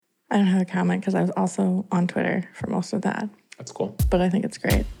I don't have a comment because I was also on Twitter for most of that. That's cool. But I think it's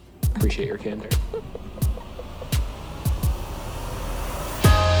great. Appreciate your candor.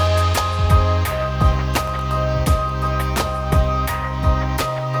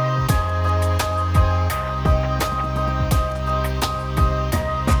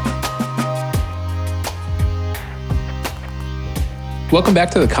 Welcome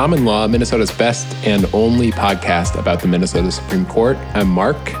back to The Common Law, Minnesota's best and only podcast about the Minnesota Supreme Court. I'm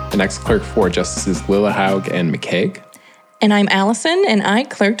Mark, an ex-clerk for Justices Lillehaug and McCaig. And I'm Allison, and I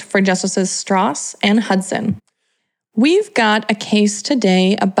clerked for Justices Strauss and Hudson. We've got a case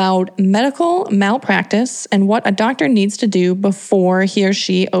today about medical malpractice and what a doctor needs to do before he or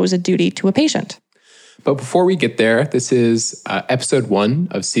she owes a duty to a patient. But before we get there, this is episode 1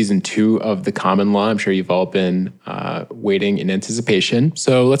 of season 2 of The Common Law. I'm sure you've all been waiting in anticipation.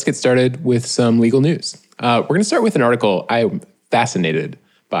 So let's get started with some legal news. We're going to start with an article I'm fascinated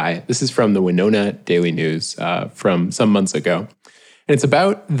by. This is from the Winona Daily News from some months ago. And it's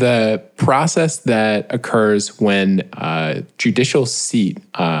about the process that occurs when a judicial seat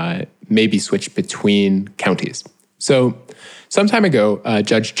may be switched between counties. So some time ago,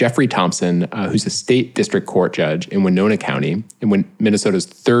 Judge Jeffrey Thompson, who's a state district court judge in Winona County, in Minnesota's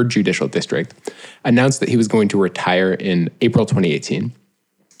 3rd Judicial District, announced that he was going to retire in April 2018.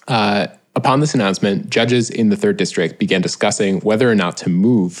 Upon this announcement, judges in the 3rd District began discussing whether or not to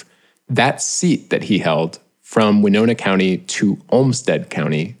move that seat that he held from Winona County to Olmsted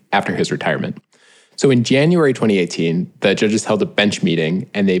County after his retirement. So in January 2018, the judges held a bench meeting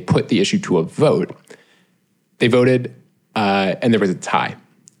and they put the issue to a vote. They voted and there was a tie.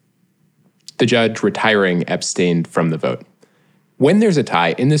 The judge retiring abstained from the vote. When there's a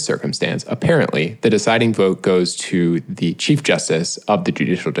tie in this circumstance, apparently the deciding vote goes to the Chief Justice of the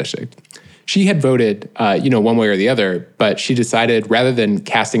Judicial District. She had voted, one way or the other, but she decided rather than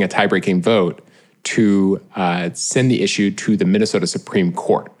casting a tie-breaking vote to send the issue to the Minnesota Supreme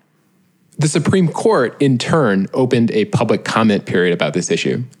Court. The Supreme Court, in turn, opened a public comment period about this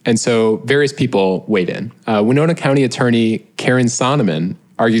issue. And so various people weighed in. Winona County Attorney Karen Sonneman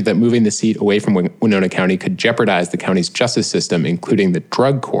argued that moving the seat away from Winona County could jeopardize the county's justice system, including the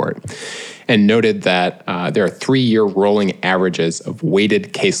drug court, and noted that there are 3-year rolling averages of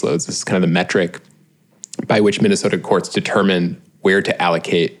weighted caseloads. This is kind of the metric by which Minnesota courts determine where to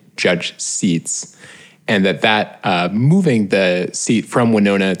allocate judge seats, and that moving the seat from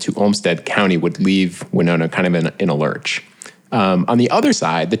Winona to Olmsted County would leave Winona kind of in a lurch. On the other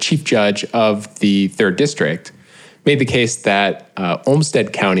side, the chief judge of the 3rd District made the case that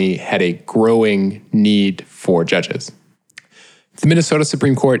Olmsted County had a growing need for judges. The Minnesota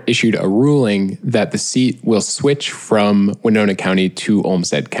Supreme Court issued a ruling that the seat will switch from Winona County to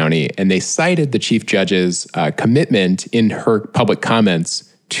Olmsted County, and they cited the chief judge's commitment in her public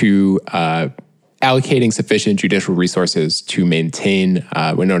comments to allocating sufficient judicial resources to maintain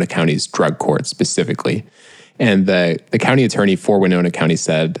Winona County's drug court specifically. And the county attorney for Winona County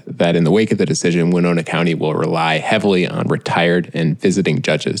said that in the wake of the decision, Winona County will rely heavily on retired and visiting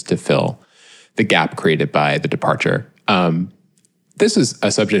judges to fill the gap created by the departure. This is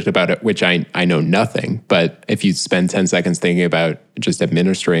a subject about it which I know nothing, but if you spend 10 seconds thinking about just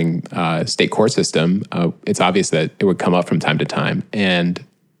administering state court system, it's obvious that it would come up from time to time. And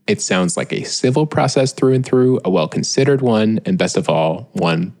it sounds like a civil process through and through, a well-considered one, and best of all,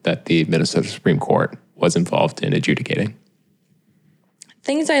 one that the Minnesota Supreme Court was involved in adjudicating.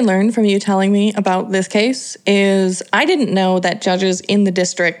 Things I learned from you telling me about this case is I didn't know that judges in the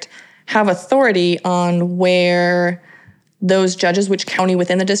district have authority on where those judges, which county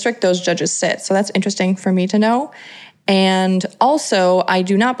within the district, those judges sit. So that's interesting for me to know. And also, I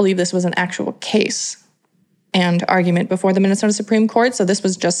do not believe this was an actual case and argument before the Minnesota Supreme Court. So this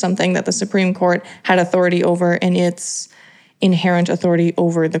was just something that the Supreme Court had authority over in its inherent authority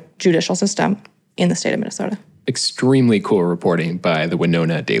over the judicial system in the state of Minnesota. Extremely cool reporting by the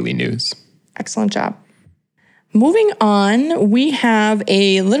Winona Daily News. Excellent job. Moving on, we have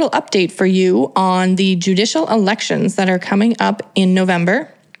a little update for you on the judicial elections that are coming up in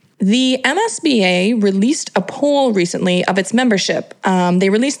November. The MSBA released a poll recently of its membership. They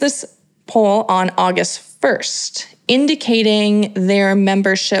released this poll on August 1st, indicating their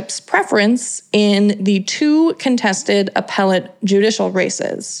membership's preference in the 2 contested appellate judicial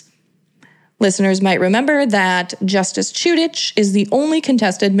races. Listeners might remember that Justice Chudich is the only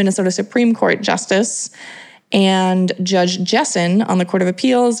contested Minnesota Supreme Court justice, and Judge Jessen on the Court of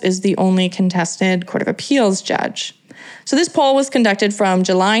Appeals is the only contested Court of Appeals judge. So this poll was conducted from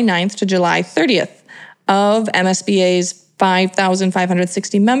July 9th to July 30th. Of MSBA's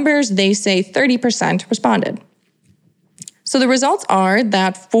 5,560 members, they say 30% responded. So the results are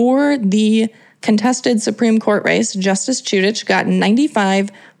that for the contested Supreme Court race, Justice Chudich got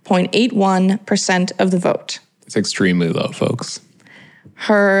 95.81% of the vote. It's extremely low, folks.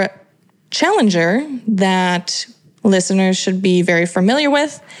 Her challenger that listeners should be very familiar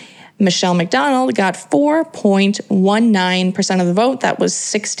with, Michelle McDonald, got 4.19% of the vote. That was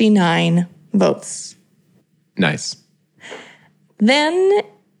 69 votes. Nice. Then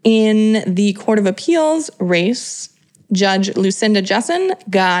in the Court of Appeals race, Judge Lucinda Jessen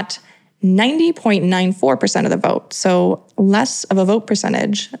got 90.94% of the vote, so less of a vote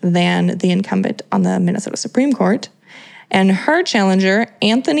percentage than the incumbent on the Minnesota Supreme Court. And her challenger,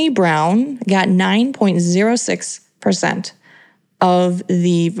 Anthony Brown, got 9.06% of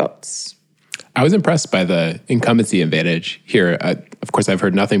the votes. I was impressed by the incumbency advantage here. Of course, I've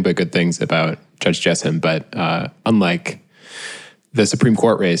heard nothing but good things about Judge Jessen, but unlike the Supreme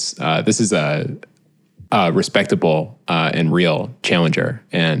Court race, this is a respectable and real challenger,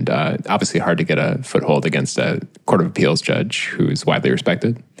 and obviously hard to get a foothold against a Court of Appeals judge who's widely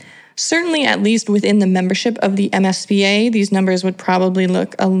respected. Certainly, at least within the membership of the MSBA, these numbers would probably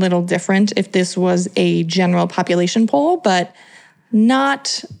look a little different if this was a general population poll, but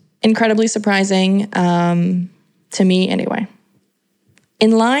not incredibly surprising to me anyway.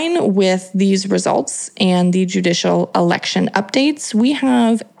 In line with these results and the judicial election updates, we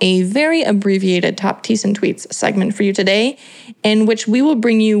have a very abbreviated Top Tees and Tweets segment for you today, in which we will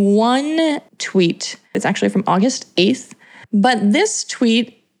bring you one tweet. It's actually from August 8th, but this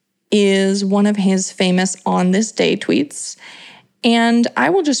tweet is one of his famous On This Day tweets, and I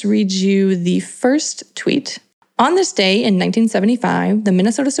will just read you the first tweet. On this day in 1975, the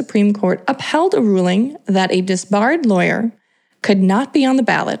Minnesota Supreme Court upheld a ruling that a disbarred lawyer could not be on the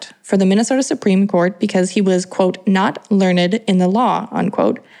ballot for the Minnesota Supreme Court because he was, quote, not learned in the law,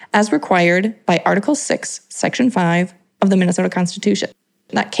 unquote, as required by Article 6, Section 5 of the Minnesota Constitution.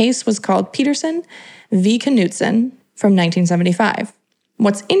 That case was called Peterson v. Knutson from 1975.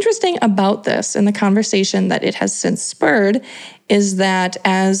 What's interesting about this and the conversation that it has since spurred is that,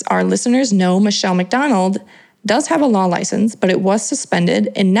 as our listeners know, Michelle McDonald does have a law license, but it was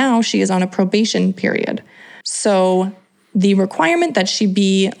suspended, and now she is on a probation period. So the requirement that she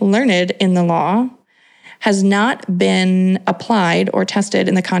be learned in the law has not been applied or tested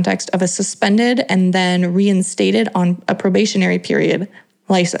in the context of a suspended and then reinstated on a probationary period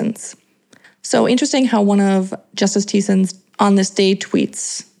license. So interesting how one of Justice Thiessen's On This Day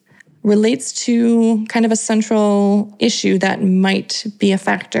tweets relates to kind of a central issue that might be a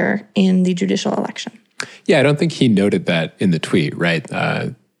factor in the judicial election. Yeah, I don't think he noted that in the tweet, right?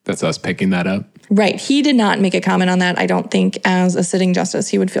 That's us picking that up. Right. He did not make a comment on that. I don't think as a sitting justice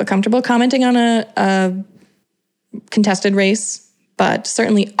he would feel comfortable commenting on a contested race, but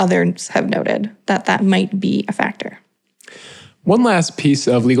certainly others have noted that that might be a factor. One last piece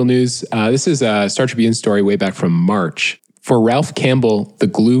of legal news. This is a Star Tribune story way back from March. For Ralph Campbell, the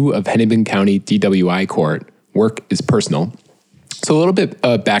glue of Hennepin County DWI Court, work is personal. So a little bit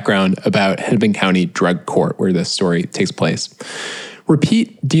of background about Hennepin County Drug Court, where this story takes place.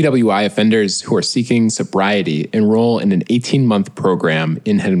 Repeat DWI offenders who are seeking sobriety enroll in an 18-month program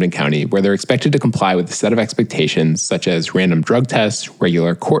in Hennepin County where they're expected to comply with a set of expectations such as random drug tests,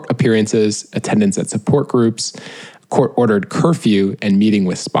 regular court appearances, attendance at support groups, court-ordered curfew, and meeting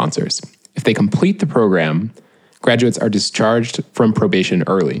with sponsors. If they complete the program, graduates are discharged from probation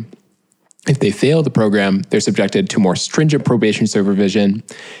early. If they fail the program, they're subjected to more stringent probation supervision,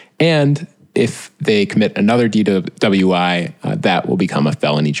 and if they commit another DWI, that will become a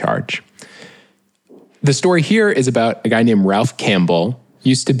felony charge. The story here is about a guy named Ralph Campbell.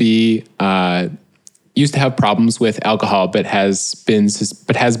 Used to have problems with alcohol, but has been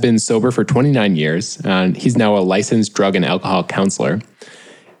sober for 29 years. And he's now a licensed drug and alcohol counselor,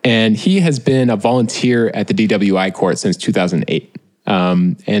 and he has been a volunteer at the DWI court since 2008.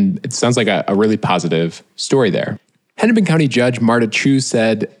 And it sounds like a really positive story there. Hennepin County Judge Marta Chu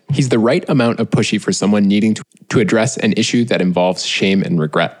said, he's the right amount of pushy for someone needing to address an issue that involves shame and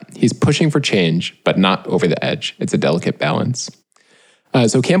regret. He's pushing for change, but not over the edge. It's a delicate balance.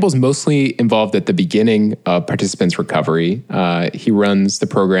 So Campbell's mostly involved at the beginning of participants' recovery. He runs the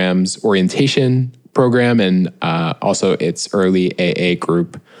program's orientation program and also its early AA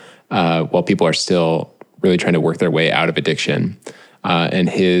group while people are still really trying to work their way out of addiction. And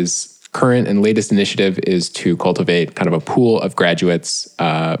his current and latest initiative is to cultivate kind of a pool of graduates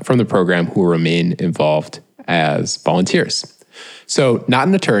from the program who will remain involved as volunteers. So not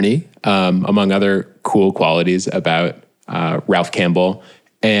an attorney, among other cool qualities about Ralph Campbell,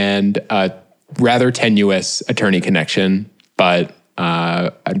 and a rather tenuous attorney connection, but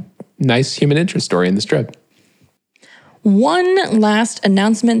a nice human interest story in the strip. One last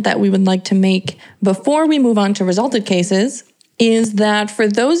announcement that we would like to make before we move on to resulted cases is that for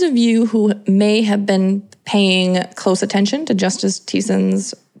those of you who may have been paying close attention to Justice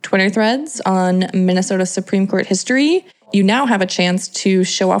Thiessen's Twitter threads on Minnesota Supreme Court history, you now have a chance to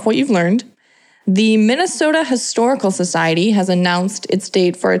show off what you've learned. The Minnesota Historical Society has announced its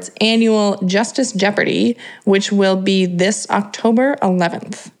date for its annual Justice Jeopardy, which will be this October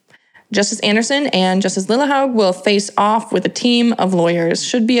 11th. Justice Anderson and Justice Lillehaug will face off with a team of lawyers.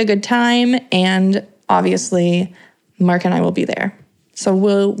 Should be a good time, and obviously, Mark and I will be there. So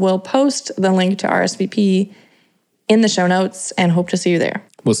we'll post the link to RSVP in the show notes and hope to see you there.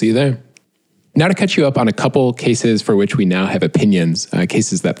 We'll see you there. Now to catch you up on a couple cases for which we now have opinions,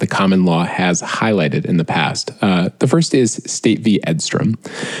 cases that the common law has highlighted in the past. The first is State v. Edstrom.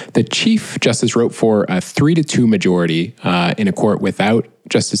 The Chief Justice wrote for a 3-2 majority in a court without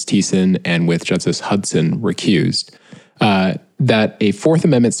Justice Thiessen and with Justice Hudson recused, that a Fourth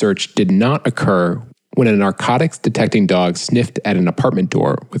Amendment search did not occur when a narcotics detecting dog sniffed at an apartment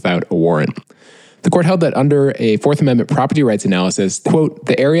door without a warrant. The court held that under a Fourth Amendment property rights analysis, quote,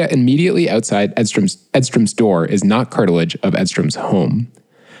 the area immediately outside Edstrom's door is not curtilage of Edstrom's home.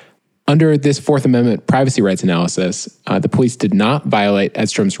 Under this Fourth Amendment privacy rights analysis, the police did not violate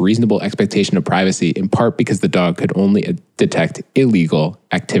Edstrom's reasonable expectation of privacy, in part because the dog could only detect illegal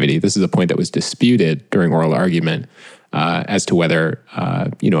activity. This is a point that was disputed during oral argument as to whether,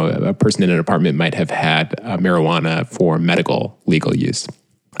 a person in an apartment might have had marijuana for medical legal use.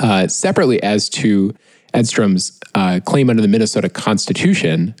 Separately, as to Edstrom's claim under the Minnesota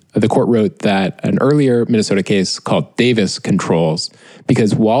Constitution, the court wrote that an earlier Minnesota case called Davis controls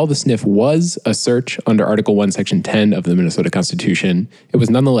because while the sniff was a search under Article 1, Section 10 of the Minnesota Constitution, it was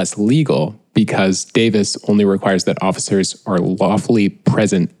nonetheless legal because Davis only requires that officers are lawfully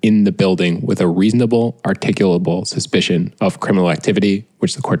present in the building with a reasonable, articulable suspicion of criminal activity,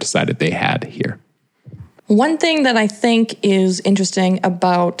 which the court decided they had here. One thing that I think is interesting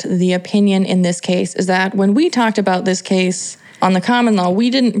about the opinion in this case is that when we talked about this case on the common law, we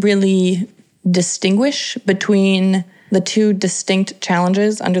didn't really distinguish between the two distinct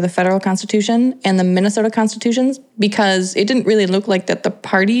challenges under the federal constitution and the Minnesota constitutions because it didn't really look like that the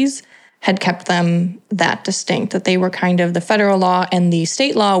parties had kept them that distinct, that they were kind of the federal law and the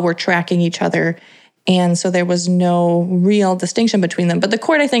state law were tracking each other. And so there was no real distinction between them. But the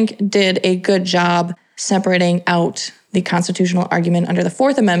court, I think, did a good job separating out the constitutional argument under the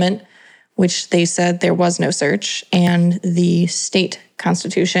Fourth Amendment, which they said there was no search, and the state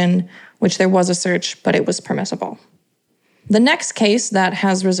constitution, which there was a search, but it was permissible. The next case that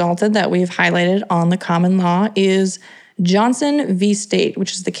has resulted that we've highlighted on the common law is Johnson v. State,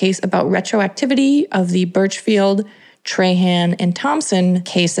 which is the case about retroactivity of the Birchfield, Trahan, and Thompson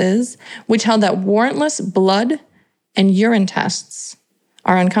cases, which held that warrantless blood and urine tests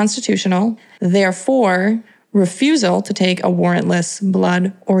are unconstitutional. Therefore, refusal to take a warrantless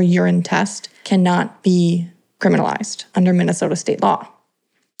blood or urine test cannot be criminalized under Minnesota state law.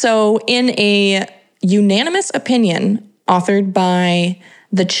 So in a unanimous opinion authored by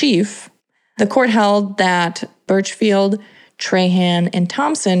the chief, the court held that Birchfield, Trahan, and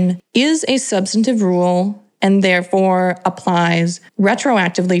Thompson is a substantive rule and therefore applies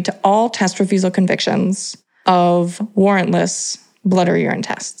retroactively to all test refusal convictions of warrantless blood or urine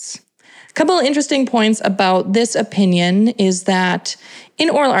tests. A couple of interesting points about this opinion is that in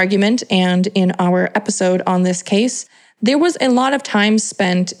oral argument and in our episode on this case, there was a lot of time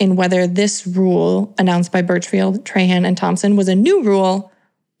spent in whether this rule announced by Birchfield, Trahan, and Thompson was a new rule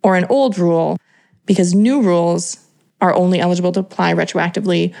or an old rule, because new rules are only eligible to apply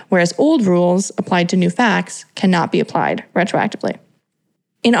retroactively, whereas old rules applied to new facts cannot be applied retroactively.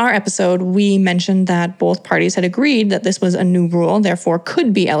 In our episode, we mentioned that both parties had agreed that this was a new rule, therefore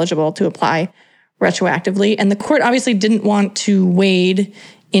could be eligible to apply retroactively. And the court obviously didn't want to wade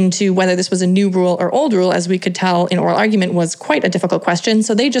into whether this was a new rule or old rule, as we could tell in oral argument was quite a difficult question.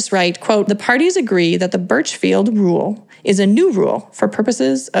 So they just write, quote, the parties agree that the Birchfield rule is a new rule for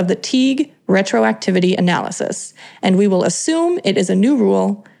purposes of the Teague retroactivity analysis, and we will assume it is a new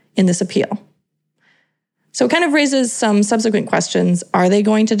rule in this appeal. So it kind of raises some subsequent questions. Are they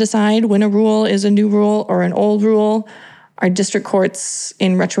going to decide when a rule is a new rule or an old rule? Are district courts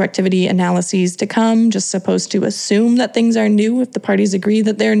in retroactivity analyses to come just supposed to assume that things are new if the parties agree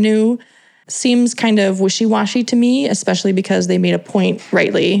that they're new? Seems kind of wishy-washy to me, especially because they made a point,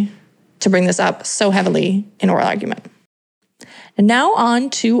 rightly, to bring this up so heavily in oral argument. And now on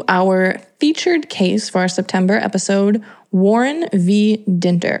to our featured case for our September episode, Warren v.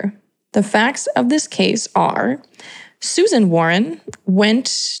 Dinter. The facts of this case are Susan Warren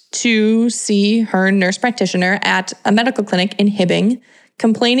went to see her nurse practitioner at a medical clinic in Hibbing,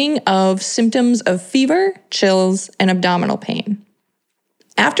 complaining of symptoms of fever, chills, and abdominal pain.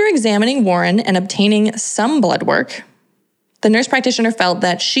 After examining Warren and obtaining some blood work, the nurse practitioner felt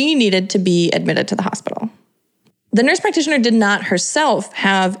that she needed to be admitted to the hospital. The nurse practitioner did not herself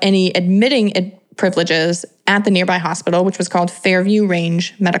have any admitting privileges at the nearby hospital, which was called Fairview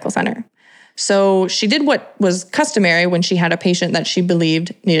Range Medical Center. So she did what was customary when she had a patient that she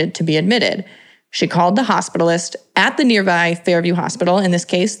believed needed to be admitted. She called the hospitalist at the nearby Fairview Hospital, in this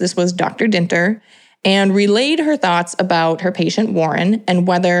case, this was Dr. Dinter, and relayed her thoughts about her patient Warren and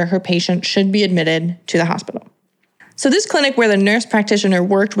whether her patient should be admitted to the hospital. So this clinic where the nurse practitioner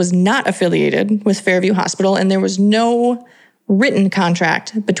worked was not affiliated with Fairview Hospital, and there was no written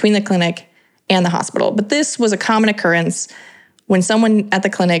contract between the clinic and the hospital. But this was a common occurrence. When someone at the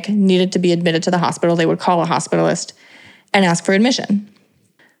clinic needed to be admitted to the hospital, they would call a hospitalist and ask for admission.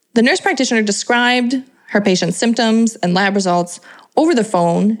 The nurse practitioner described her patient's symptoms and lab results over the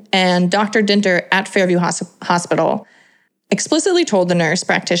phone, and Dr. Dinter at Fairview Hospital explicitly told the nurse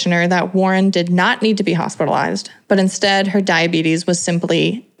practitioner that Warren did not need to be hospitalized, but instead her diabetes was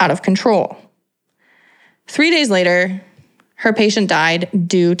simply out of control. 3 days later, her patient died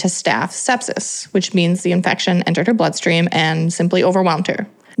due to staph sepsis, which means the infection entered her bloodstream and simply overwhelmed her.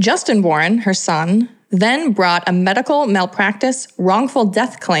 Justin Warren, her son, then brought a medical malpractice wrongful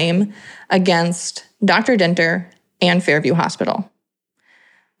death claim against Dr. Dinter and Fairview Hospital.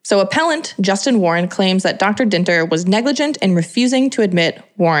 So appellant Justin Warren claims that Dr. Dinter was negligent in refusing to admit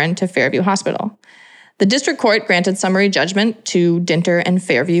Warren to Fairview Hospital. The district court granted summary judgment to Dinter and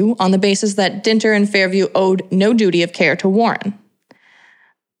Fairview on the basis that Dinter and Fairview owed no duty of care to Warren.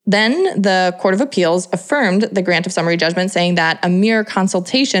 Then the Court of Appeals affirmed the grant of summary judgment, saying that a mere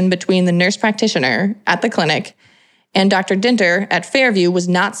consultation between the nurse practitioner at the clinic and Dr. Dinter at Fairview was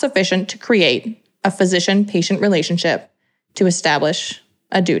not sufficient to create a physician-patient relationship to establish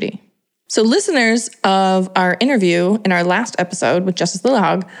a duty. So listeners of our interview in our last episode with Justice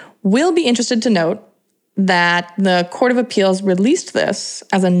Lillehaug will be interested to note that the Court of Appeals released this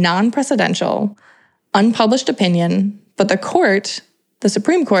as a non-precedential, unpublished opinion, but the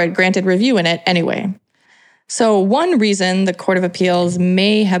Supreme Court, granted review in it anyway. So one reason the Court of Appeals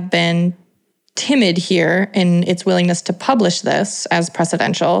may have been timid here in its willingness to publish this as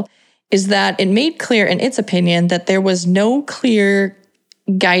precedential is that it made clear in its opinion that there was no clear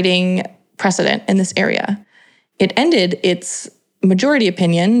guiding precedent in this area. It ended its majority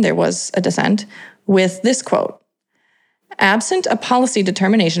opinion, there was a dissent, with this quote: "Absent a policy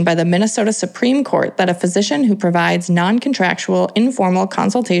determination by the Minnesota Supreme Court that a physician who provides non-contractual informal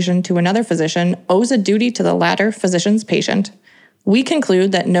consultation to another physician owes a duty to the latter physician's patient, we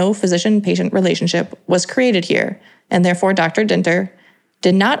conclude that no physician-patient relationship was created here, and therefore Dr. Dinter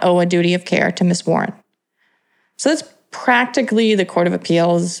did not owe a duty of care to Ms. Warren." So that's practically the Court of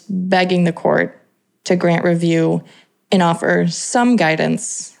Appeals begging the court to grant review and offer some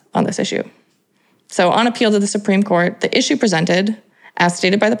guidance on this issue. So on appeal to the Supreme Court, the issue presented, as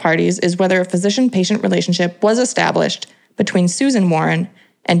stated by the parties, is whether a physician-patient relationship was established between Susan Warren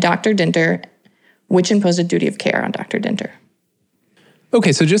and Dr. Dinter, which imposed a duty of care on Dr. Dinter.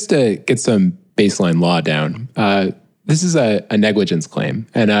 Okay, so just to get some baseline law down, this is a negligence claim,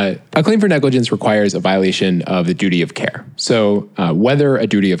 and a claim for negligence requires a violation of the duty of care. So whether a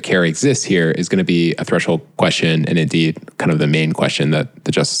duty of care exists here is going to be a threshold question, and indeed kind of the main question that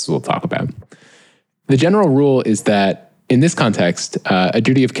the justices will talk about. The general rule is that in this context, a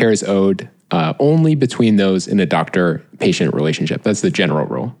duty of care is owed only between those in a doctor-patient relationship. That's the general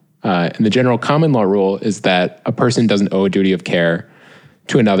rule. And the general common law rule is that a person doesn't owe a duty of care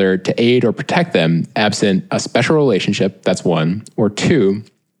to another to aid or protect them absent a special relationship, that's one, or two,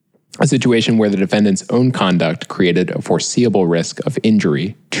 a situation where the defendant's own conduct created a foreseeable risk of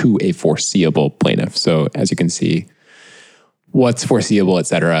injury to a foreseeable plaintiff. So as you can see, what's foreseeable, et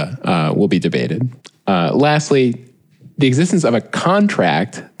cetera, will be debated. Lastly, the existence of a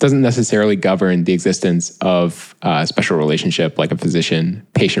contract doesn't necessarily govern the existence of a special relationship like a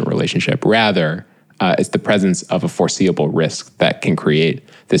physician-patient relationship. Rather, it's the presence of a foreseeable risk that can create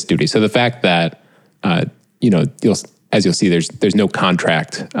this duty. So the fact that, as you'll see, there's no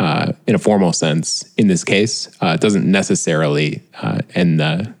contract in a formal sense in this case doesn't necessarily end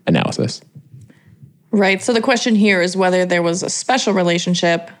the analysis. Right. So the question here is whether there was a special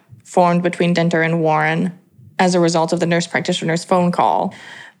relationship formed between Dinter and Warren as a result of the nurse practitioner's phone call.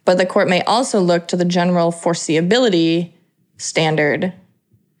 But the court may also look to the general foreseeability standard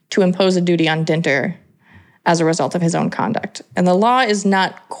to impose a duty on Dinter as a result of his own conduct. And the law is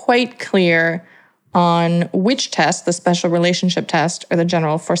not quite clear on which test, the special relationship test or the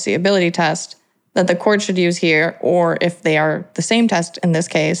general foreseeability test, that the court should use here, or if they are the same test in this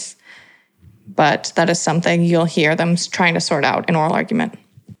case. But that is something you'll hear them trying to sort out in oral argument.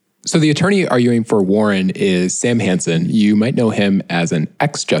 So the attorney arguing for Warren is Sam Hansen. You might know him as an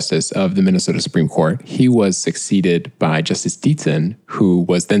ex-justice of the Minnesota Supreme Court. He was succeeded by Justice Dietzen, who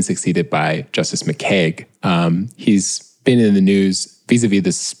was then succeeded by Justice McCaig. He's been in the news vis-a-vis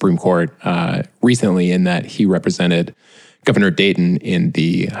the Supreme Court recently in that he represented Governor Dayton in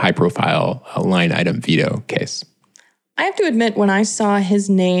the high-profile line item veto case. I have to admit, when I saw his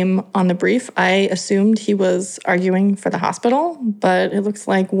name on the brief, I assumed he was arguing for the hospital, but it looks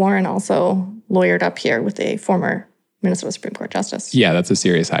like Warren also lawyered up here with a former Minnesota Supreme Court justice. Yeah, that's a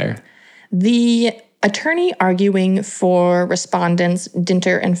serious hire. The attorney arguing for respondents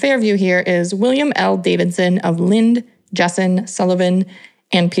Dinter and Fairview here is William L. Davidson of Lind, Jessen, Sullivan,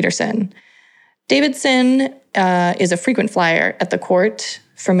 and Peterson. Davidson is a frequent flyer at the court,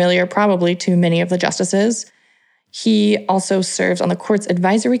 familiar probably to many of the justices. He also serves on the court's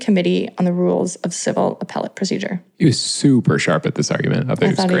advisory committee on the rules of civil appellate procedure. He was super sharp at this argument. I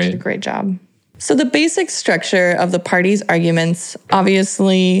thought he did a great job. So the basic structure of the parties' arguments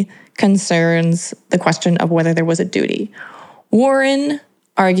obviously concerns the question of whether there was a duty. Warren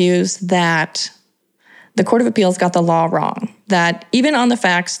argues that the Court of Appeals got the law wrong, that even on the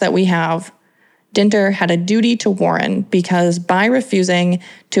facts that we have, Dinter had a duty to Warren because by refusing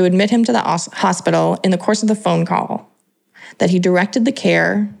to admit him to the hospital in the course of the phone call, that he directed the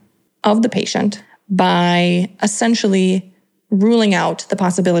care of the patient by essentially ruling out the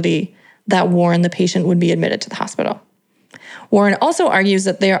possibility that Warren, the patient, would be admitted to the hospital. Warren also argues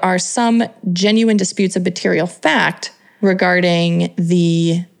that there are some genuine disputes of material fact regarding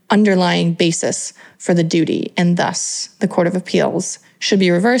the underlying basis for the duty, and thus the Court of Appeals should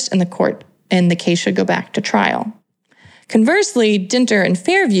be reversed and the case should go back to trial. Conversely, Dinter and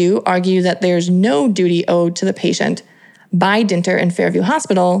Fairview argue that there's no duty owed to the patient by Dinter and Fairview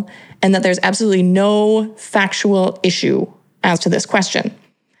Hospital, and that there's absolutely no factual issue as to this question.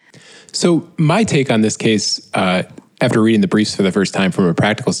 So my take on this case, after reading the briefs for the first time from a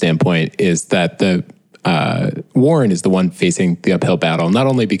practical standpoint, is that Warren is the one facing the uphill battle, not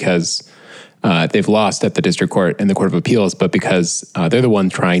only because they've lost at the district court and the Court of Appeals, but because they're the one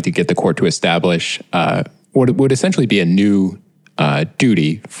trying to get the court to establish what would essentially be a new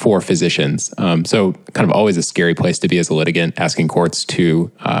duty for physicians. So kind of always a scary place to be as a litigant, asking courts to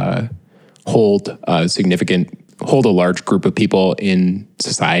hold a large group of people in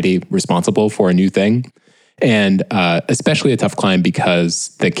society responsible for a new thing. And especially a tough climb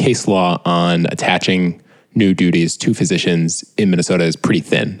because the case law on attaching new duties to physicians in Minnesota is pretty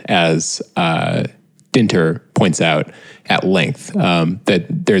thin, as Dinter points out at length. That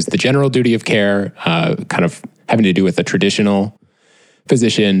there's the general duty of care, kind of having to do with the traditional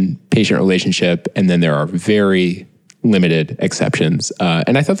physician-patient relationship, and then there are very limited exceptions.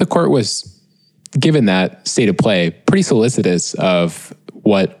 And I thought the court was, given that state of play, pretty solicitous of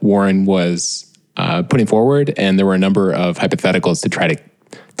what Warren was putting forward, and there were a number of hypotheticals to try to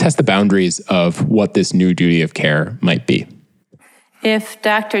test the boundaries of what this new duty of care might be. If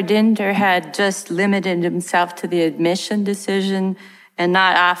Dr. Dinter had just limited himself to the admission decision and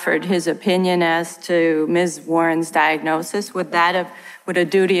not offered his opinion as to Ms. Warren's diagnosis, would a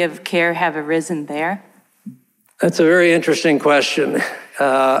duty of care have arisen there? That's a very interesting question.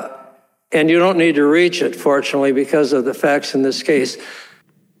 And you don't need to reach it, fortunately, because of the facts in this case.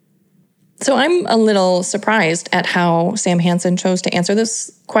 So I'm a little surprised at how Sam Hansen chose to answer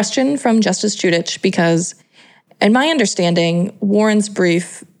this question from Justice Chudich, because in my understanding, Warren's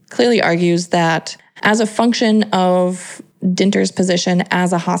brief clearly argues that as a function of Dinter's position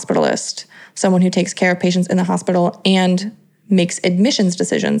as a hospitalist, someone who takes care of patients in the hospital and makes admissions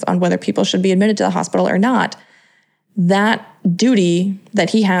decisions on whether people should be admitted to the hospital or not, that duty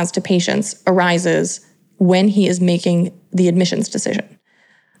that he has to patients arises when he is making the admissions decision.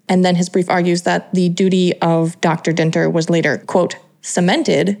 And then his brief argues that the duty of Dr. Dinter was later, quote,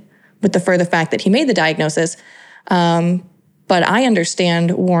 cemented with the further fact that he made the diagnosis. But I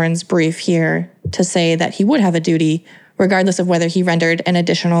understand Warren's brief here to say that he would have a duty regardless of whether he rendered an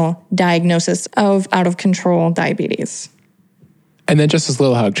additional diagnosis of out-of-control diabetes. And then Justice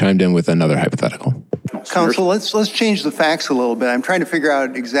Lilhag chimed in with another hypothetical. Counsel, let's change the facts a little bit. I'm trying to figure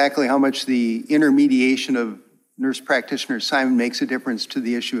out exactly how much the intermediation of nurse practitioner assignment makes a difference to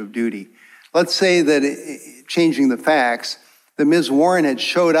the issue of duty. Let's say that changing the facts, that Ms. Warren had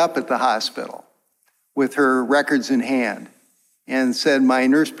showed up at the hospital with her records in hand and said, my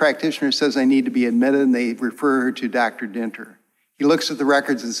nurse practitioner says I need to be admitted, and they refer her to Dr. Dinter. He looks at the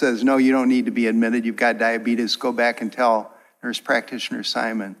records and says, no, you don't need to be admitted. You've got diabetes. Go back and tell nurse practitioner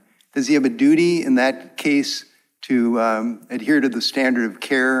Simon. Does he have a duty in that case to adhere to the standard of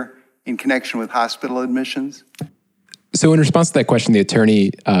care in connection with hospital admissions? So in response to that question, the attorney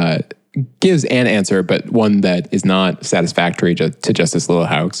gives an answer, but one that is not satisfactory to Justice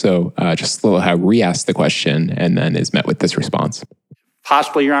Littlehouse. So Justice Littlehouse re-asks the question and then is met with this response.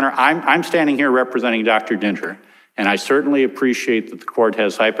 Possibly, Your Honor. I'm standing here representing Dr. Dinter, and I certainly appreciate that the court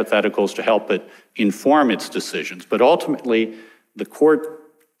has hypotheticals to help it inform its decisions. But ultimately, the court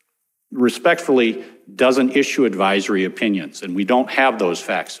respectfully doesn't issue advisory opinions, and we don't have those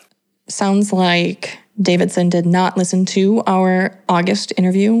facts. Sounds like Davidson did not listen to our August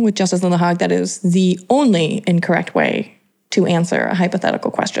interview with Justice Littlehouse. That is the only incorrect way to answer a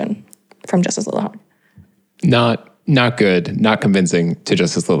hypothetical question from Justice Littlehouse. Not good, not convincing to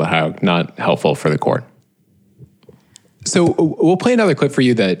Justice Littlehouse, not helpful for the court. So we'll play another clip for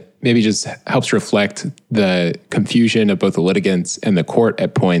you that maybe just helps reflect the confusion of both the litigants and the court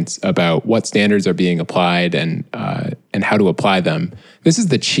at points about what standards are being applied and how to apply them. This is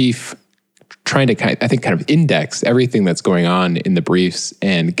the chief trying to, kind of index everything that's going on in the briefs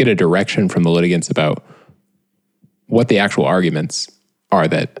and get a direction from the litigants about what the actual arguments are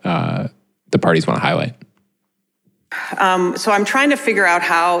that the parties want to highlight. So I'm trying to figure out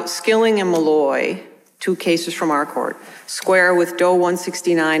how Skilling and Malloy, two cases from our court, square with Doe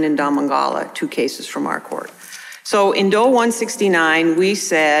 169 and Damangala, two cases from our court. So in Doe 169, we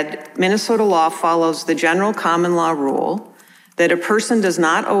said Minnesota law follows the general common law rule that a person does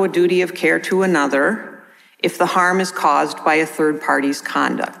not owe a duty of care to another if the harm is caused by a third party's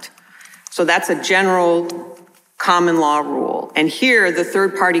conduct. So that's a general common law rule. And here, the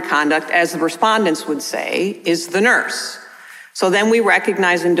third party conduct, as the respondents would say, is the nurse. So then we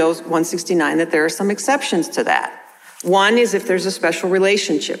recognize in Doe 169 that there are some exceptions to that. One is if there's a special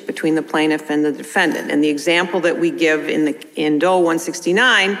relationship between the plaintiff and the defendant. And the example that we give in Doe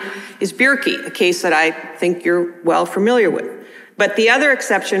 169 is Bierke, a case that I think you're well familiar with. But the other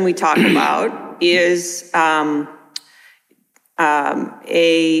exception we talk about is an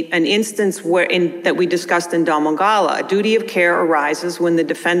instance that we discussed in Damangala. A duty of care arises when the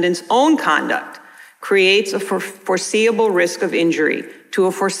defendant's own conduct creates a foreseeable risk of injury to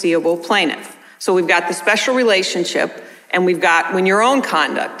a foreseeable plaintiff. So we've got the special relationship, and we've got when your own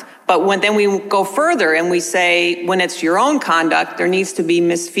conduct. But then we go further and we say when it's your own conduct, there needs to be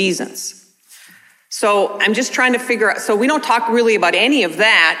misfeasance. So I'm just trying to figure out. So we don't talk really about any of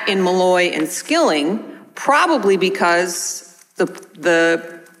that in Malloy and Skilling, probably because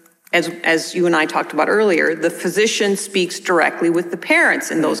as you and I talked about earlier, the physician speaks directly with the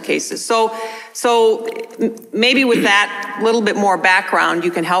parents in those cases. So maybe with that little bit more background,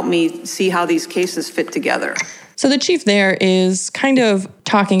 you can help me see how these cases fit together. So the chief there is kind of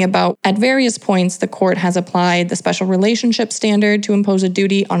talking about at various points the court has applied the special relationship standard to impose a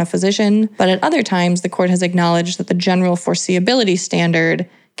duty on a physician, but at other times the court has acknowledged that the general foreseeability standard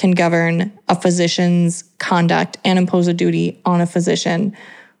can govern a physician's conduct and impose a duty on a physician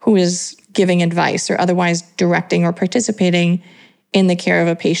who is giving advice or otherwise directing or participating in the care of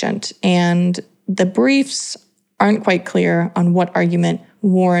a patient. And the briefs aren't quite clear on what argument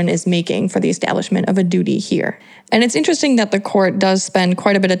Warren is making for the establishment of a duty here. And it's interesting that the court does spend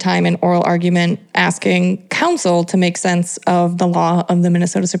quite a bit of time in oral argument asking counsel to make sense of the law of the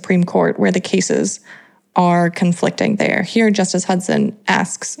Minnesota Supreme Court where the cases are conflicting there. Here, Justice Hudson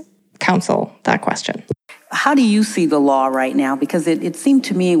asks counsel that question. How do you see the law right now? Because it seemed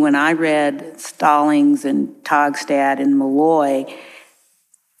to me when I read Stallings and Togstad and Malloy,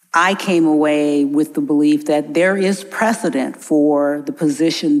 I came away with the belief that there is precedent for the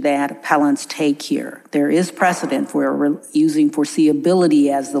position that appellants take here. There is precedent for using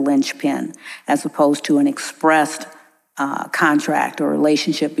foreseeability as the linchpin, as opposed to an expressed contract or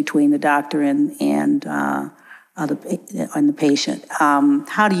relationship between the doctor and the patient.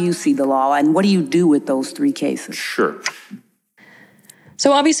 How do you see the law, and what do you do with those three cases? Sure.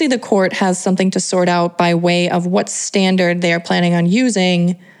 So obviously the court has something to sort out by way of what standard they are planning on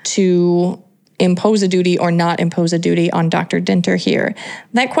using to impose a duty or not impose a duty on Dr. Dinter here.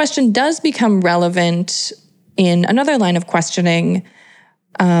 That question does become relevant in another line of questioning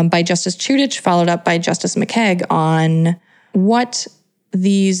by Justice Chudich, followed up by Justice McKeag, on what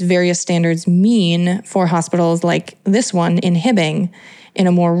these various standards mean for hospitals like this one in Hibbing in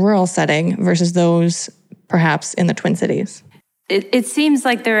a more rural setting versus those perhaps in the Twin Cities. It seems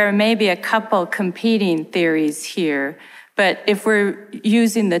like there are maybe a couple competing theories here, but if we're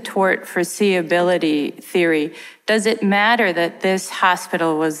using the tort foreseeability theory, does it matter that this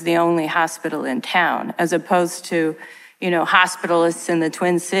hospital was the only hospital in town, as opposed to hospitalists in the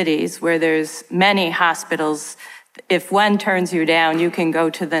Twin Cities where there's many hospitals. If one turns you down, you can go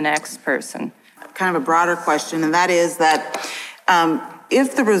to the next person. Kind of a broader question, and that is that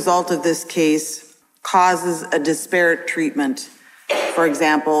if the result of this case causes a disparate treatment, for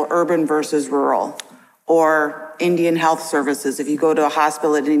example, urban versus rural, or Indian Health Services, if you go to a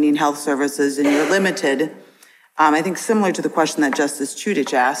hospital at Indian Health Services and you're limited, I think similar to the question that Justice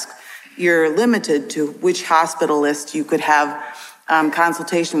Chudich asked, you're limited to which hospitalist you could have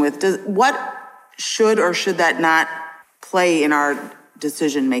consultation with. What should or should that not play in our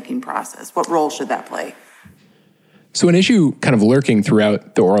decision-making process? What role should that play? So an issue kind of lurking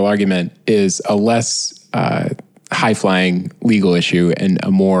throughout the oral argument is a less high-flying legal issue and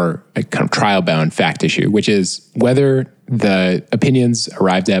a more kind of trial-bound fact issue, which is whether the opinions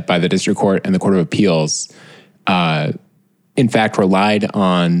arrived at by the district court and the Court of Appeals in fact relied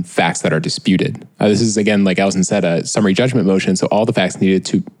on facts that are disputed. This is, again, like Allison said, a summary judgment motion, so all the facts needed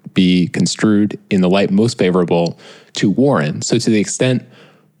to be construed in the light most favorable to Warren. So to the extent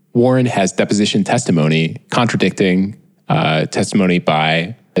Warren has deposition testimony contradicting testimony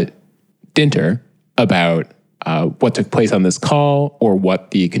by Dinter about what took place on this call or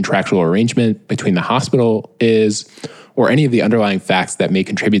what the contractual arrangement between the hospital is, or any of the underlying facts that may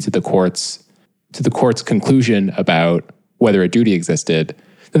contribute to the court's conclusion about whether a duty existed,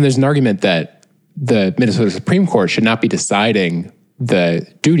 then there's an argument that the Minnesota Supreme Court should not be deciding the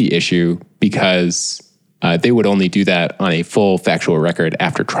duty issue because they would only do that on a full factual record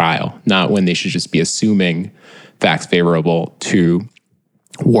after trial, not when they should just be assuming facts favorable to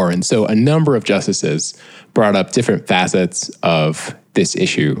Warren. So a number of justices brought up different facets of this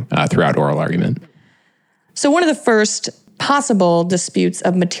issue throughout oral argument. So one of the first possible disputes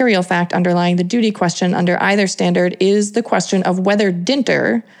of material fact underlying the duty question under either standard is the question of whether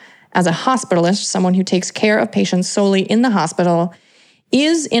Dinter, as a hospitalist, someone who takes care of patients solely in the hospital,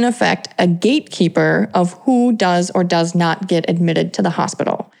 is in effect a gatekeeper of who does or does not get admitted to the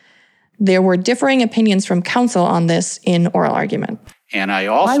hospital. There were differing opinions from counsel on this in oral argument. And I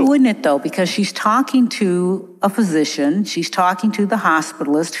also... Why wouldn't it, though? Because she's talking to a physician, she's talking to the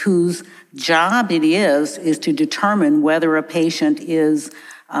hospitalist whose job it is to determine whether a patient is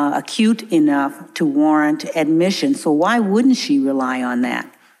acute enough to warrant admission. So why wouldn't she rely on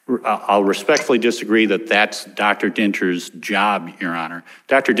that? I'll respectfully disagree that that's Dr. Dinter's job, Your Honor.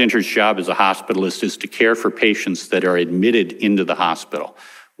 Dr. Dinter's job as a hospitalist is to care for patients that are admitted into the hospital.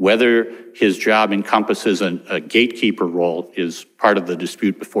 Whether his job encompasses a gatekeeper role is part of the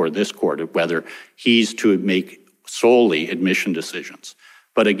dispute before this court, of whether he's to make solely admission decisions.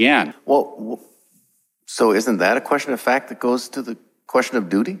 But again... Well, so isn't that a question of fact that goes to the question of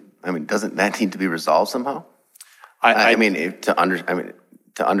duty? I mean, doesn't that need to be resolved somehow?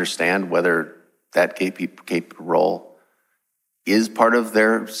 To understand whether that gatekeeper role is part of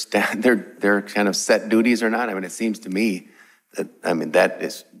their kind of set duties or not. I mean, it seems to me that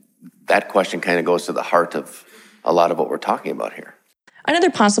that question kind of goes to the heart of a lot of what we're talking about here. Another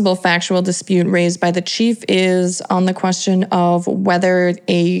possible factual dispute raised by the chief is on the question of whether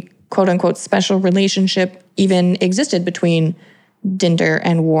a quote-unquote special relationship even existed between Dinter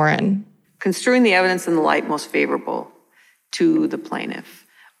and Warren. Construing the evidence in the light most favorable to the plaintiff.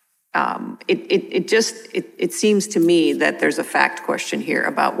 It seems to me that there's a fact question here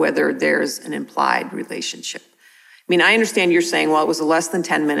about whether there's an implied relationship. I mean, I understand you're saying, well, it was a less than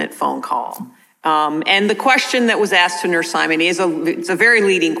 10-minute phone call. And the question that was asked to Nurse Simon it's a very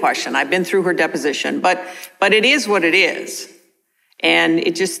leading question. I've been through her deposition, but it is what it is. And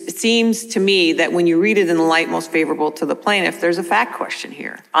it seems to me that when you read it in the light most favorable to the plaintiff, there's a fact question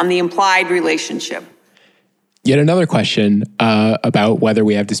here on the implied relationship. Yet another question about whether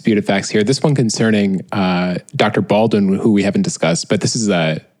we have disputed facts here. This one concerning Dr. Baldwin, who we haven't discussed, but this is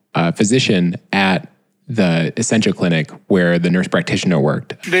a physician at the Essentia Clinic where the nurse practitioner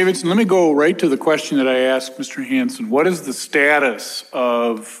worked. Davidson, let me go right to the question that I asked Mr. Hansen. What is the status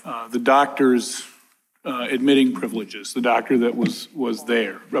of the doctor's admitting privileges, the doctor that was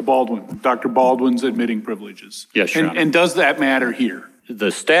there, Dr. Baldwin's admitting privileges? Yes, Your Honor. And does that matter here?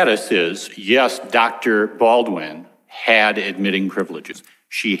 The status is, yes, Dr. Baldwin had admitting privileges.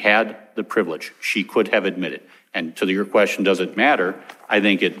 She had the privilege. She could have admitted. And to your question, does it matter? I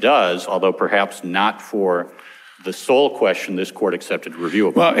think it does, although perhaps not for the sole question this court accepted review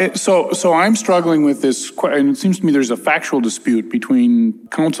of. Well, so I'm struggling with this, and it seems to me there's a factual dispute between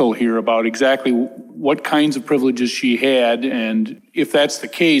counsel here about exactly what kinds of privileges she had, and if that's the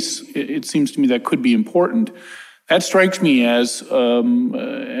case, it seems to me that could be important. That strikes me as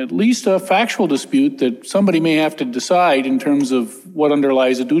at least a factual dispute that somebody may have to decide in terms of what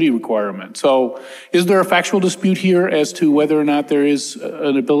underlies a duty requirement. So is there a factual dispute here as to whether or not there is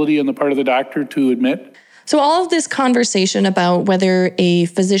an ability on the part of the doctor to admit? So all of this conversation about whether a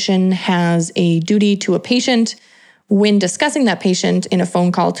physician has a duty to a patient when discussing that patient in a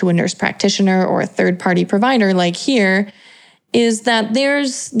phone call to a nurse practitioner or a third-party provider like here is that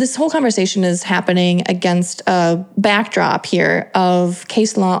this whole conversation is happening against a backdrop here of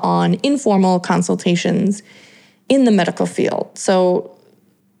case law on informal consultations in the medical field. So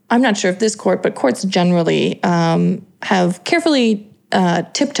I'm not sure if this court, but courts generally have carefully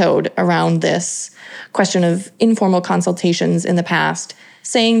tiptoed around this question of informal consultations in the past,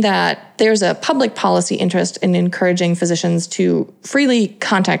 saying that there's a public policy interest in encouraging physicians to freely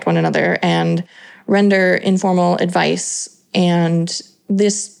contact one another and render informal advice. And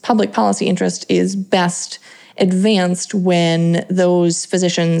this public policy interest is best advanced when those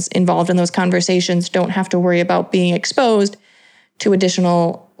physicians involved in those conversations don't have to worry about being exposed to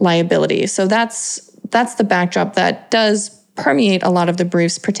additional liability. So that's the backdrop that does permeate a lot of the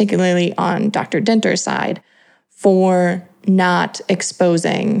briefs, particularly on Dr. Dinter's side, for not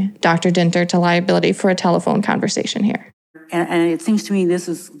exposing Dr. Dinter to liability for a telephone conversation here. And it seems to me this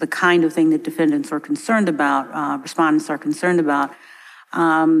is the kind of thing that defendants are concerned about, respondents are concerned about.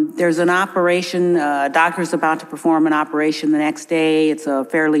 There's an operation, a doctor's about to perform an operation the next day. It's a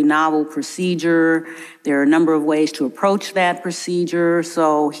fairly novel procedure. There are a number of ways to approach that procedure.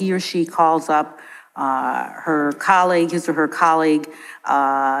 So he or she calls up his or her colleague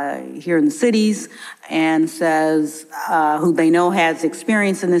here in the cities and says, who they know has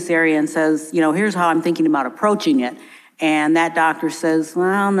experience in this area, and says, here's how I'm thinking about approaching it. And that doctor says,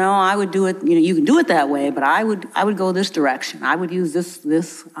 well, no, I would do it, you can do it that way, but I would go this direction. I would use this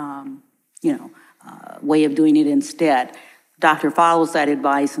way of doing it instead. Doctor follows that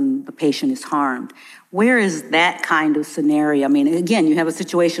advice and the patient is harmed. Where is that kind of scenario? I mean, again, you have a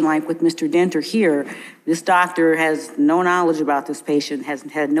situation like with Mr. Dinter here. This doctor has no knowledge about this patient, has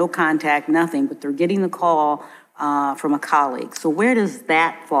had no contact, nothing, but they're getting the call from a colleague. So where does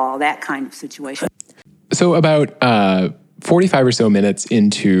that fall, that kind of situation? So about 45 or so minutes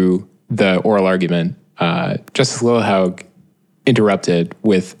into the oral argument, Justice Lillehaug interrupted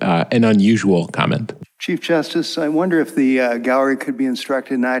with an unusual comment. Chief Justice, I wonder if the gallery could be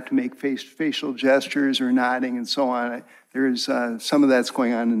instructed not to make facial gestures or nodding and so on. There's some of that's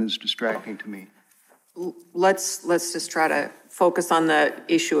going on and is distracting to me. Let's just try to focus on the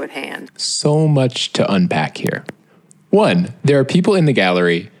issue at hand. So much to unpack here. One, there are people in the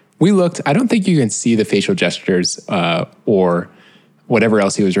gallery. We looked, I don't think you can see the facial gestures or whatever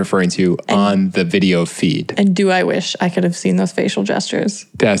else he was referring to on the video feed. And do I wish I could have seen those facial gestures?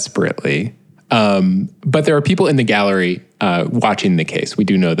 Desperately. But there are people in the gallery watching the case. We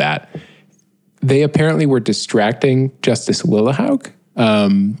do know that. They apparently were distracting Justice Lillehaug.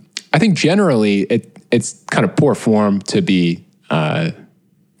 I think generally it's kind of poor form to be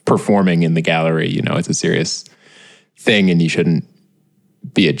performing in the gallery. It's a serious thing and you shouldn't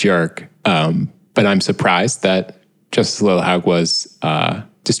be a jerk. But I'm surprised that Justice Lillehaug was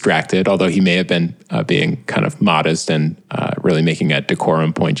distracted, although he may have been being kind of modest and really making a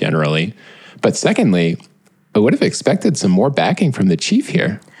decorum point generally. But secondly, I would have expected some more backing from the chief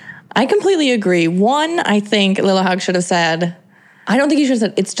here. I completely agree. One, I think Lillehaug should have said, I don't think he should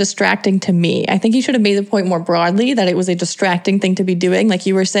have said, it's distracting to me. I think he should have made the point more broadly that it was a distracting thing to be doing. Like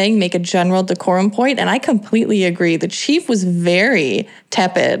you were saying, make a general decorum point. And I completely agree. The chief was very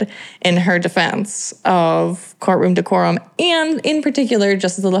tepid in her defense of courtroom decorum. And in particular,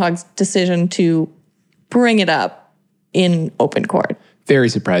 Justice Lillehaug's decision to bring it up in open court. Very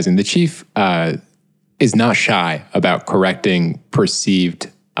surprising. The chief is not shy about correcting perceived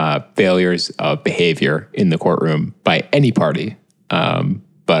failures of behavior in the courtroom by any party.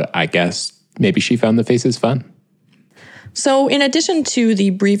 But I guess maybe she found the faces fun. So in addition to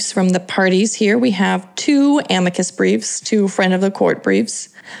the briefs from the parties here, we have two amicus briefs, two friend of the court briefs.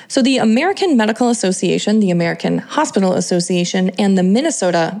 So the American Medical Association, the American Hospital Association, and the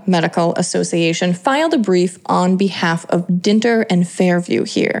Minnesota Medical Association filed a brief on behalf of Dinter and Fairview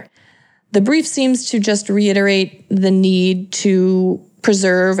here. The brief seems to just reiterate the need to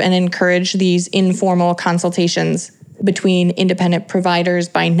preserve and encourage these informal consultations between independent providers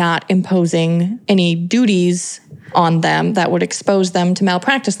by not imposing any duties on them that would expose them to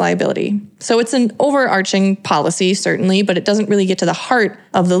malpractice liability. So it's an overarching policy, certainly, but it doesn't really get to the heart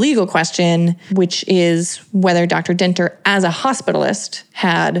of the legal question, which is whether Dr. Dinter, as a hospitalist,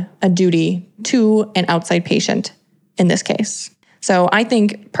 had a duty to an outside patient in this case. So I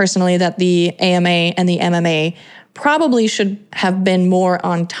think personally that the AMA and the MMA probably should have been more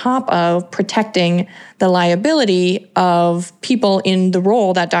on top of protecting the liability of people in the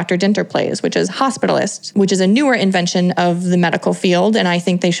role that Dr. Dinter plays, which is hospitalist, which is a newer invention of the medical field. And I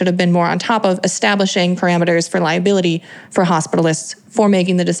think they should have been more on top of establishing parameters for liability for hospitalists for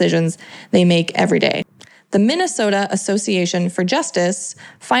making the decisions they make every day. The Minnesota Association for Justice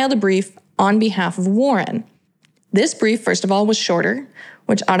filed a brief on behalf of Warren. This brief, first of all, was shorter,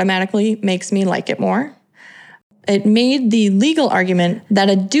 which automatically makes me like it more. It made the legal argument that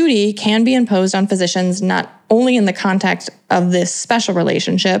a duty can be imposed on physicians not only in the context of this special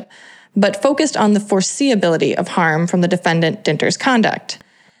relationship, but focused on the foreseeability of harm from the defendant Dinter's conduct.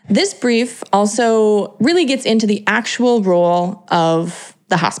 This brief also really gets into the actual role of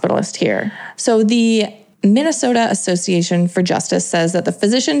the hospitalist here. So the Minnesota Association for Justice says that the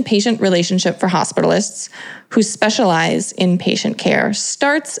physician-patient relationship for hospitalists who specialize in patient care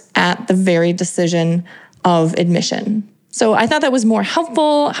starts at the very decision of admission. So I thought that was more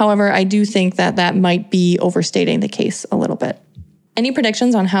helpful. However, I do think that that might be overstating the case a little bit. Any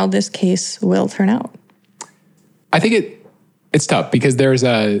predictions on how this case will turn out? I think it's tough because there's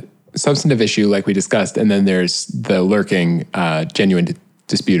a substantive issue like we discussed, and then there's the lurking genuine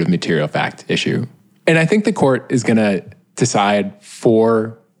dispute of material fact issue. And I think the court is going to decide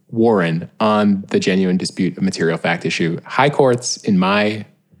for Warren on the genuine dispute of material fact issue.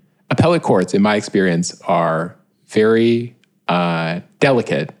 Appellate courts, in my experience, are very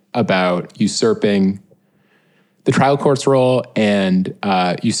delicate about usurping the trial court's role and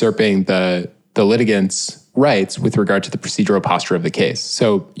usurping the litigant's rights with regard to the procedural posture of the case.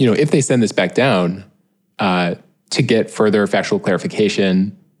 So, if they send this back down to get further factual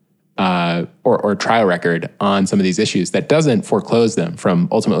clarification or trial record on some of these issues, that doesn't foreclose them from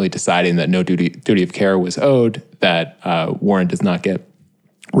ultimately deciding that no duty of care was owed, that Warren does not get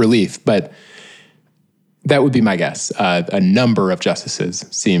relief. But that would be my guess. A number of justices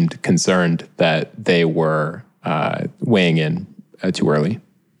seemed concerned that they were weighing in too early.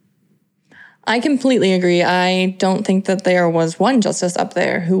 I completely agree. I don't think that there was one justice up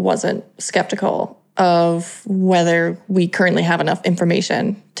there who wasn't skeptical of whether we currently have enough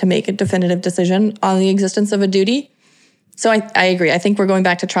information to make a definitive decision on the existence of a duty. So I agree. I think we're going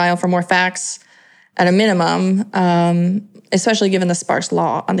back to trial for more facts at a minimum, especially given the sparse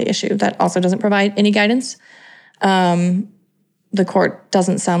law on the issue that also doesn't provide any guidance. The court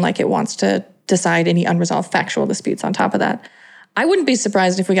doesn't sound like it wants to decide any unresolved factual disputes on top of that. I wouldn't be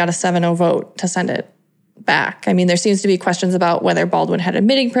surprised if we got a 7-0 vote to send it back. I mean, there seems to be questions about whether Baldwin had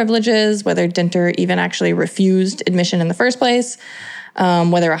admitting privileges, whether Dinter even actually refused admission in the first place,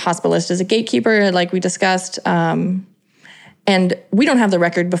 whether a hospitalist is a gatekeeper, like we discussed. And we don't have the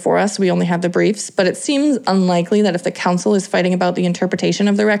record before us. We only have the briefs. But it seems unlikely that if the counsel is fighting about the interpretation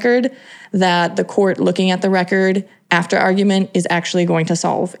of the record, that the court looking at the record after argument is actually going to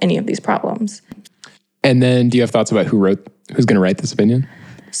solve any of these problems. And then do you have thoughts about who's going to write this opinion?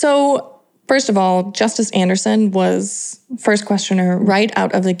 So first of all, Justice Anderson was first questioner right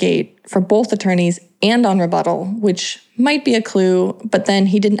out of the gate for both attorneys and on rebuttal, which might be a clue, but then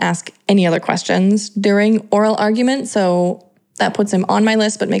he didn't ask any other questions during oral argument, so that puts him on my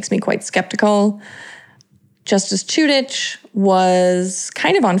list, but makes me quite skeptical. Justice Chudich was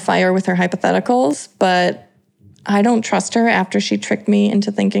kind of on fire with her hypotheticals, but I don't trust her after she tricked me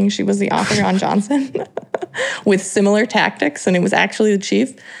into thinking she was the author on Johnson with similar tactics, and it was actually the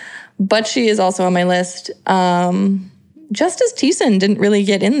chief. But she is also on my list. Justice Thiessen didn't really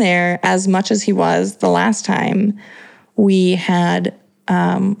get in there as much as he was the last time we had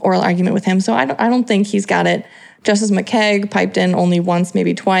oral argument with him, so I don't think he's got it. Justice McKeag piped in only once,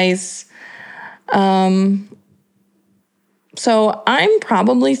 maybe twice. So I'm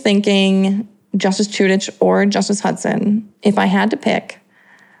probably thinking Justice Chudich or Justice Hudson. If I had to pick,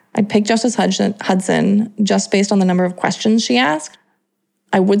 I'd pick Justice Hudson just based on the number of questions she asked.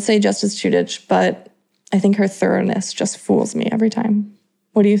 I would say Justice Chudich, but I think her thoroughness just fools me every time.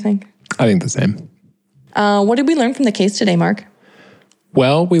 What do you think? I think the same. What did we learn from the case today, Mark?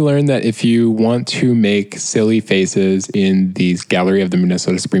 Well, we learned that if you want to make silly faces in the gallery of the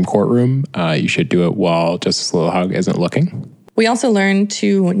Minnesota Supreme Court room, you should do it while Justice Lilhog isn't looking. We also learned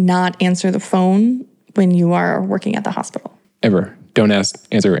to not answer the phone when you are working at the hospital. Ever. Don't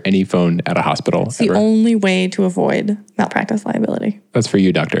answer any phone at a hospital. It's the only way to avoid malpractice liability. That's for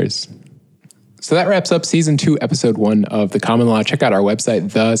you, doctors. So that wraps up Season 2, Episode 1 of The Common Law. Check out our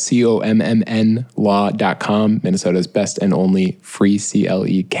website, thecommnlaw.com, Minnesota's best and only free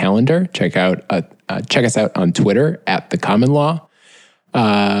CLE calendar. Check us out on Twitter at The Common Law.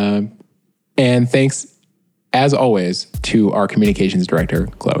 And thanks, as always, to our communications director,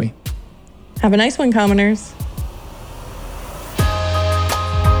 Chloe. Have a nice one, commoners.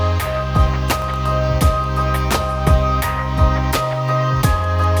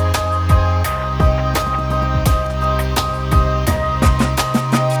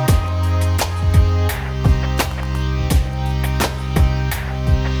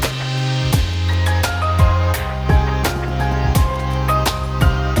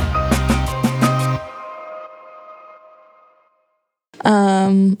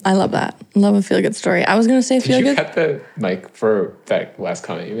 I love that. Love a feel-good story. I was going to say feel-good. Did you cut the mic for that last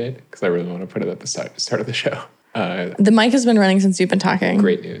comment you made? Because I really want to put it at the start of the show. The mic has been running since you've been talking.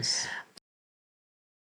 Great news.